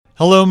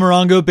Hello,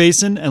 Morongo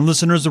Basin and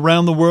listeners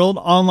around the world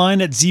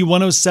online at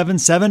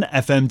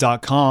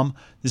Z107.7fm.com.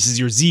 This is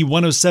your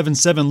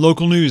Z107.7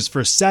 local news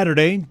for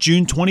Saturday,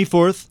 June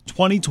 24th,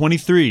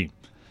 2023.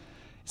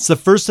 It's the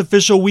first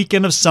official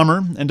weekend of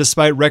summer, and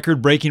despite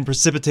record-breaking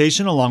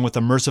precipitation along with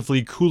a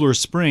mercifully cooler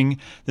spring,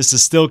 this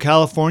is still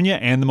California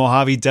and the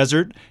Mojave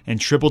Desert, and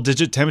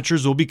triple-digit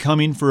temperatures will be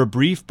coming for a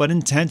brief but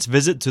intense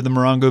visit to the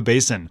Morongo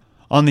Basin.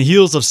 On the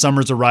heels of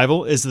summer's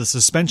arrival is the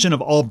suspension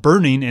of all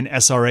burning in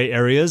SRA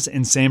areas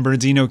in San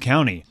Bernardino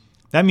County.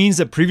 That means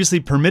that previously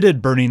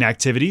permitted burning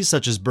activities,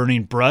 such as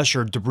burning brush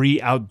or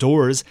debris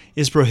outdoors,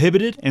 is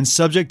prohibited and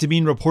subject to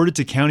being reported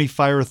to county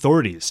fire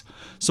authorities.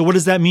 So what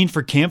does that mean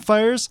for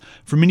campfires?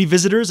 For many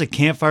visitors, a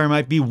campfire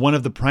might be one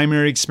of the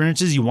primary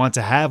experiences you want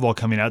to have while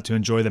coming out to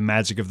enjoy the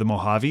magic of the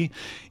Mojave.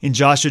 In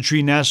Joshua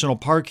Tree National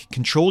Park,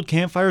 controlled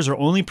campfires are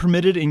only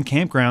permitted in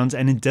campgrounds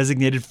and in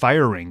designated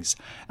fire rings.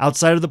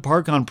 Outside of the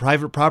park on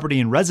private property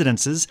and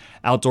residences,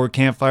 outdoor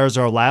campfires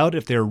are allowed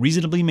if they are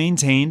reasonably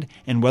maintained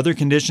and weather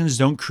conditions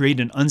don't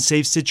create an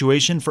unsafe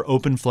situation for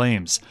open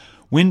flames.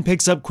 Wind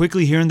picks up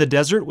quickly here in the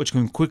desert, which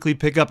can quickly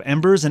pick up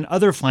embers and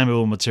other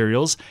flammable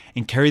materials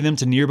and carry them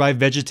to nearby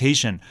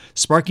vegetation,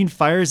 sparking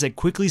fires that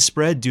quickly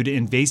spread due to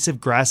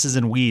invasive grasses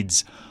and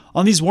weeds.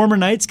 On these warmer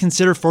nights,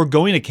 consider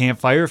foregoing a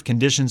campfire if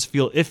conditions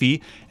feel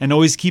iffy, and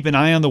always keep an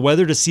eye on the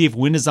weather to see if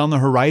wind is on the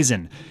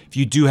horizon. If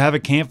you do have a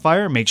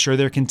campfire, make sure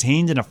they're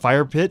contained in a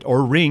fire pit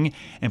or ring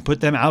and put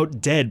them out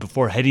dead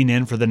before heading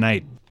in for the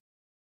night.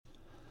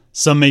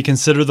 Some may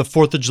consider the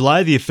 4th of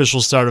July the official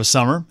start of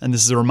summer, and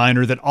this is a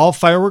reminder that all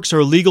fireworks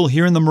are illegal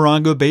here in the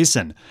Morongo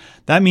Basin.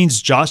 That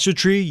means Joshua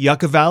Tree,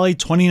 Yucca Valley,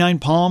 29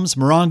 Palms,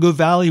 Morongo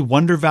Valley,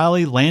 Wonder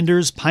Valley,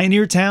 Landers,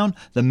 Pioneer Town,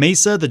 the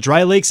Mesa, the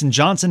Dry Lakes in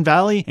Johnson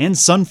Valley, and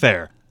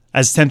Sunfair.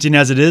 As tempting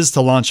as it is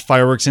to launch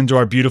fireworks into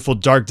our beautiful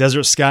dark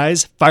desert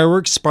skies,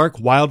 fireworks spark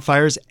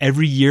wildfires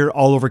every year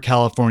all over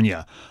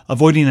California.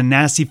 Avoiding a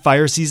nasty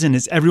fire season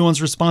is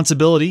everyone's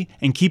responsibility,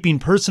 and keeping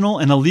personal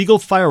and illegal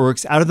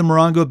fireworks out of the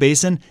Morongo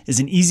Basin is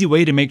an easy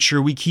way to make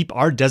sure we keep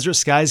our desert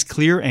skies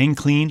clear and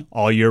clean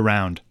all year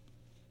round.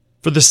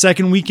 For the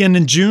second weekend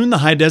in June, the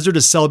High Desert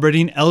is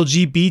celebrating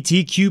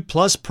LGBTQ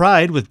plus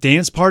pride with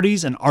dance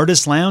parties, an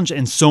artist lounge,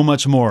 and so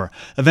much more.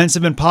 Events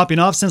have been popping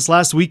off since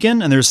last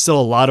weekend, and there's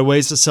still a lot of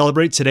ways to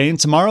celebrate today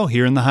and tomorrow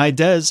here in the High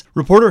Des.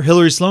 Reporter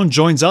Hillary Sloan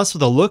joins us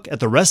with a look at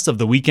the rest of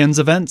the weekend's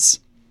events.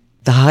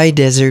 The High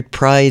Desert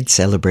Pride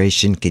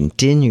celebration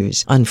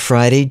continues on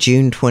Friday,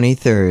 June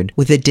 23rd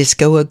with a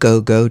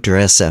Disco-A-Go-Go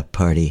dress-up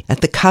party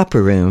at the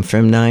Copper Room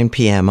from 9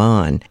 p.m.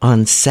 on.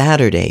 On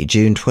Saturday,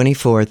 June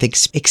 24th,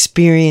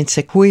 experience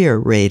a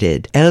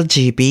queer-rated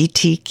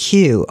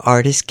LGBTQ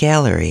artist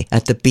gallery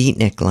at the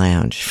Beatnik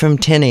Lounge from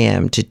 10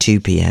 a.m. to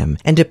 2 p.m.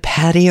 and a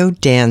patio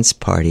dance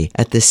party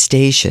at the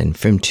station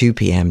from 2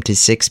 p.m. to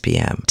 6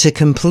 p.m. To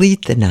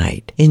complete the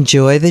night,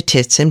 enjoy the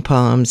Tits and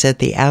Palms at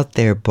the Out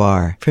There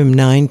Bar from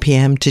 9 p.m.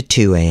 to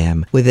 2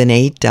 a.m. with an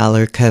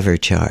 $8 cover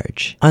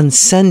charge. On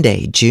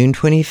Sunday, June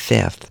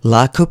 25th,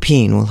 La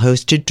Copine will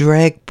host a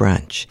drag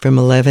brunch from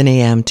 11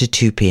 a.m. to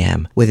 2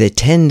 p.m. with a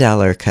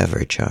 $10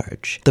 cover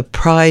charge. The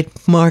Pride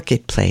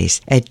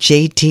Marketplace at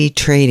JT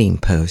Trading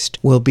Post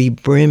will be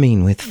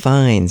brimming with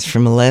finds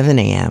from 11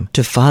 a.m.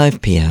 to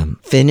 5 p.m.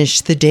 Finish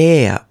the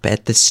day up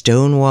at the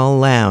Stonewall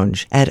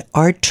Lounge at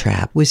Art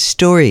Trap with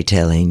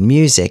storytelling,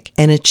 music,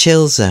 and a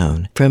chill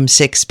zone from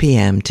 6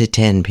 p.m. to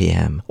 10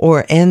 p.m.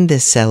 Or end the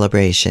celebrations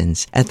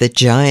at the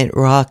Giant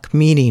Rock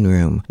Meeting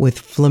Room with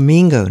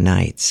Flamingo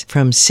Nights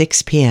from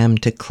 6 p.m.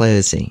 to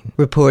closing.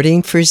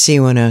 Reporting for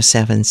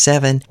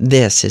Z107.7,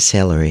 this is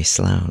Hillary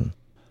Sloan.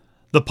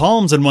 The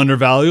Palms in Wonder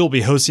Valley will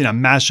be hosting a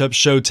mashup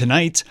show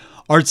tonight.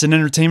 Arts and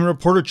entertainment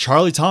reporter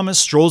Charlie Thomas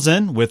strolls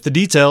in with the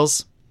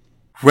details.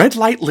 Red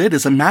Light Lit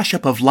is a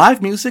mashup of live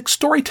music,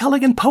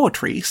 storytelling, and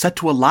poetry set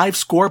to a live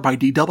score by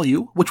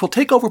DW, which will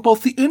take over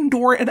both the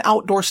indoor and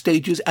outdoor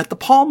stages at the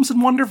Palms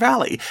in Wonder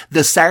Valley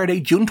this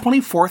Saturday, June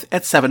 24th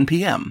at 7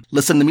 p.m.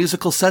 Listen to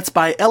musical sets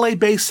by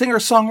LA-based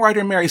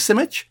singer-songwriter Mary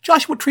Simich,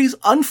 Joshua Tree's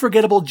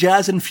unforgettable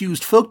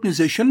jazz-infused folk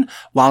musician,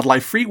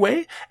 Wildlife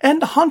Freeway,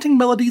 and haunting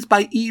melodies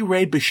by E.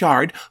 Ray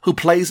Bichard, who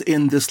plays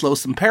in This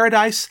Lonesome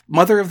Paradise,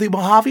 Mother of the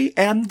Mojave,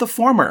 and The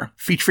Former,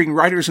 featuring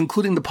writers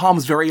including the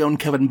Palms' very own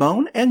Kevin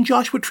Bone and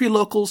Joshua Tree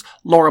locals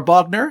Laura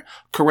Bogner,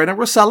 Corinna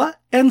Rosella,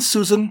 and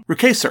Susan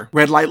Rukeyser.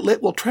 Red Light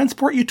Lit will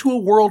transport you to a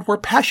world where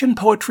passion,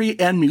 poetry,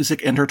 and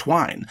music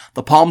intertwine.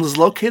 The Palms is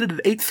located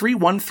at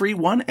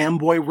 83131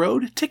 Amboy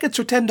Road. Tickets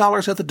are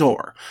 $10 at the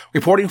door.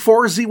 Reporting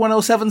for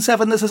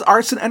Z107.7, this is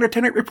Arts and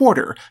Entertainment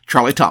reporter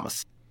Charlie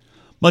Thomas.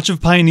 Much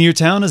of Pioneer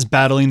Town is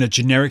battling a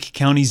generic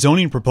county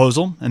zoning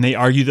proposal, and they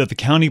argue that the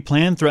county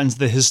plan threatens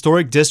the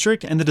historic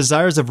district and the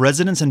desires of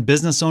residents and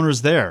business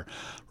owners there.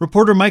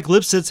 Reporter Mike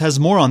Lipsitz has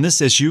more on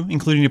this issue,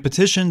 including a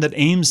petition that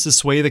aims to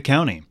sway the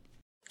county.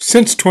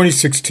 Since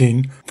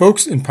 2016,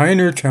 folks in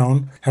Pioneer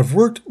Town have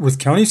worked with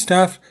county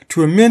staff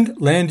to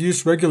amend land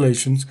use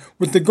regulations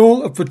with the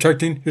goal of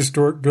protecting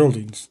historic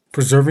buildings.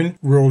 preserving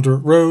rural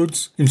dirt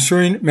roads,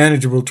 ensuring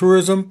manageable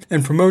tourism,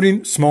 and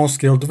promoting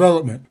small-scale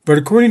development. But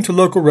according to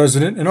local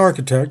resident and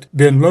architect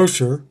Ben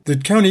Loescher, the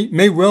county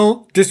may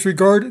well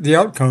disregard the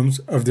outcomes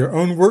of their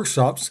own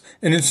workshops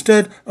and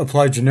instead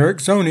apply generic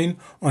zoning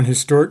on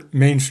historic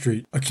Main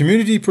Street. A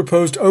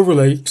community-proposed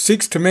overlay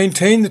seeks to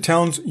maintain the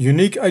town's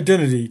unique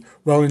identity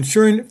while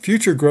ensuring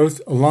future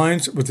growth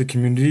aligns with the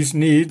community's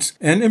needs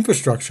and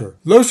infrastructure.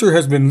 Loescher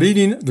has been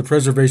leading the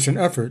preservation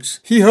efforts.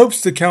 He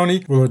hopes the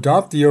county will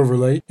adopt the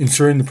overlay,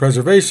 ensuring the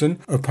preservation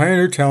of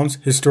Pioneer Town's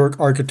historic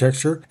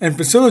architecture and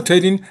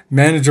facilitating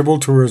manageable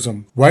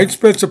tourism.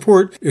 Widespread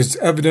support is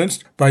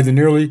evidenced by the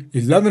nearly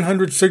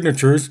 1,100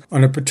 signatures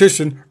on a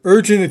petition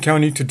urging the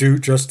county to do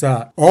just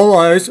that. All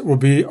eyes will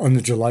be on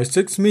the July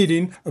 6th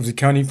meeting of the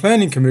County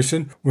Planning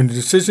Commission when the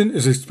decision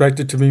is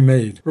expected to be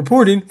made.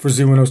 Reporting for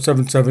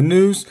Z107.7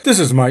 News, this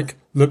is Mike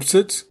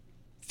Lipsitz.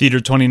 Theater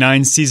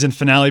 29's season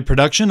finale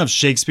production of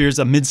Shakespeare's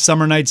A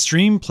Midsummer Night's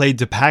Dream played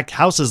to packed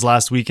houses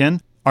last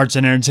weekend. Arts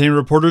and entertainment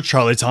reporter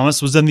Charlie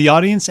Thomas was in the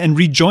audience and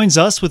rejoins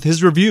us with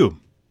his review.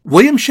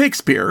 William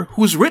Shakespeare,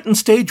 whose written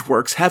stage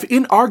works have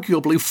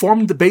inarguably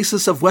formed the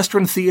basis of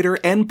Western theater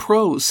and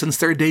prose since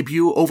their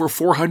debut over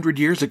 400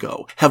 years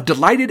ago, have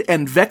delighted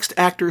and vexed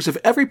actors of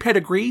every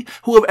pedigree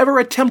who have ever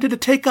attempted to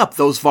take up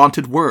those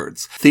vaunted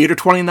words. Theater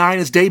 29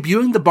 is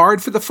debuting the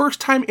Bard for the first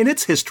time in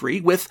its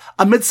history with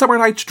A Midsummer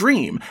Night's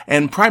Dream,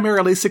 and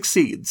primarily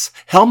succeeds.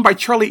 Helmed by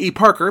Charlie E.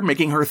 Parker,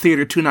 making her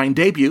Theater 29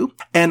 debut,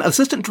 and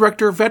assistant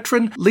director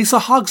veteran Lisa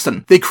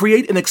Hodgson, they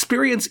create an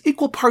experience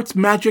equal parts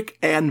magic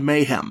and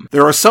mayhem.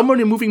 There are so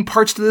many moving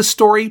parts to this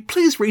story.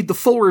 Please read the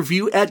full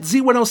review at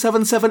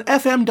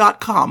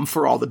Z107.7fm.com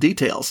for all the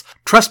details.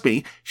 Trust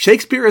me,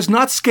 Shakespeare is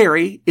not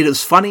scary, it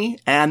is funny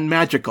and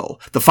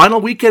magical. The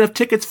final weekend of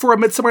tickets for A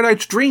Midsummer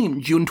Night's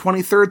Dream, June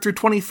 23rd through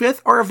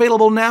 25th, are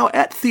available now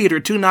at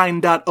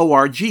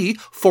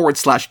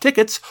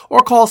theater29.org/tickets or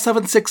call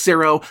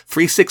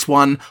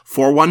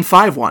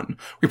 760-361-4151.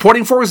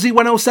 Reporting for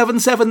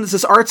Z107.7, this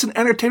is arts and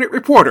entertainment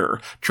reporter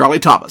Charlie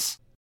Thomas.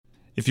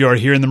 If you are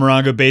here in the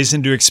Morongo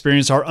Basin to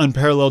experience our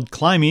unparalleled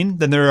climbing,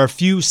 then there are a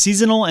few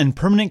seasonal and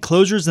permanent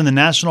closures in the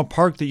national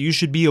park that you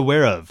should be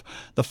aware of.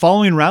 The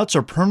following routes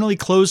are permanently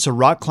closed to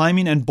rock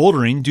climbing and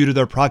bouldering due to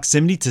their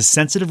proximity to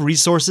sensitive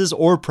resources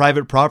or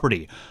private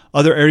property.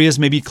 Other areas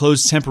may be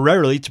closed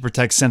temporarily to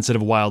protect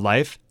sensitive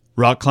wildlife.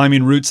 Rock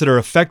climbing routes that are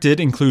affected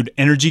include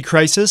Energy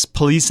Crisis,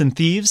 Police and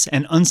Thieves,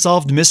 and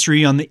Unsolved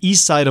Mystery on the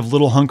east side of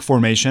Little Hunk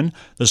Formation,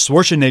 the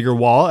Schwarzenegger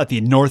Wall at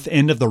the north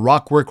end of the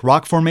Rockwork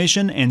Rock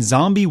Formation, and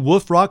Zombie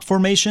Wolf Rock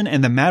Formation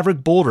and the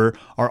Maverick Boulder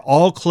are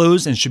all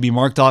closed and should be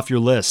marked off your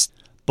list.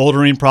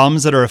 Bouldering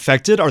problems that are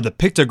affected are the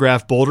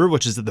Pictograph Boulder,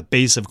 which is at the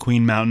base of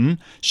Queen Mountain,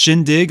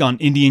 Shindig on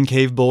Indian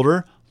Cave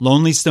Boulder,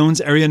 Lonely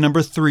Stones Area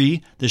Number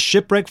 3, the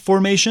Shipwreck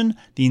Formation,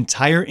 the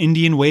entire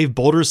Indian Wave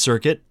Boulder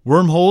Circuit,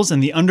 wormholes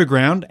in the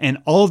underground, and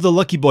all of the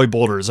Lucky Boy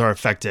boulders are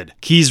affected.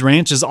 Keys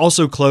Ranch is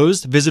also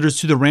closed. Visitors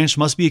to the ranch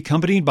must be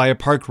accompanied by a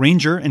park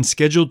ranger, and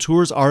scheduled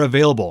tours are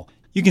available.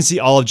 You can see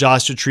all of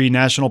Joshua Tree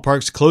National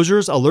Park's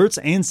closures, alerts,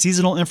 and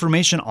seasonal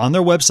information on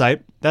their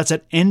website. That's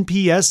at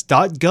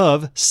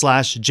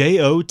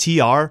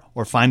nps.gov/JOTR,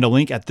 or find a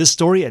link at this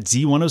story at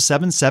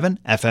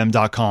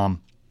Z107.7fm.com.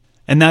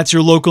 And that's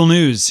your local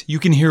news. You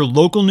can hear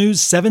local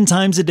news 7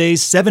 times a day,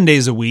 7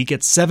 days a week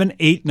at 7,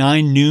 8,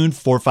 9, noon,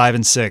 4, 5,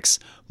 and 6.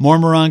 More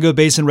Morongo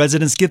Basin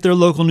residents get their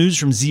local news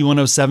from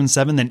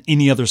Z107.7 than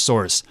any other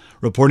source.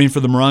 Reporting for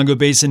the Morongo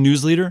Basin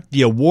News Leader,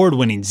 the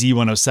award-winning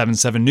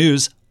Z107.7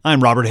 News,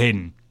 I'm Robert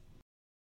Hayden.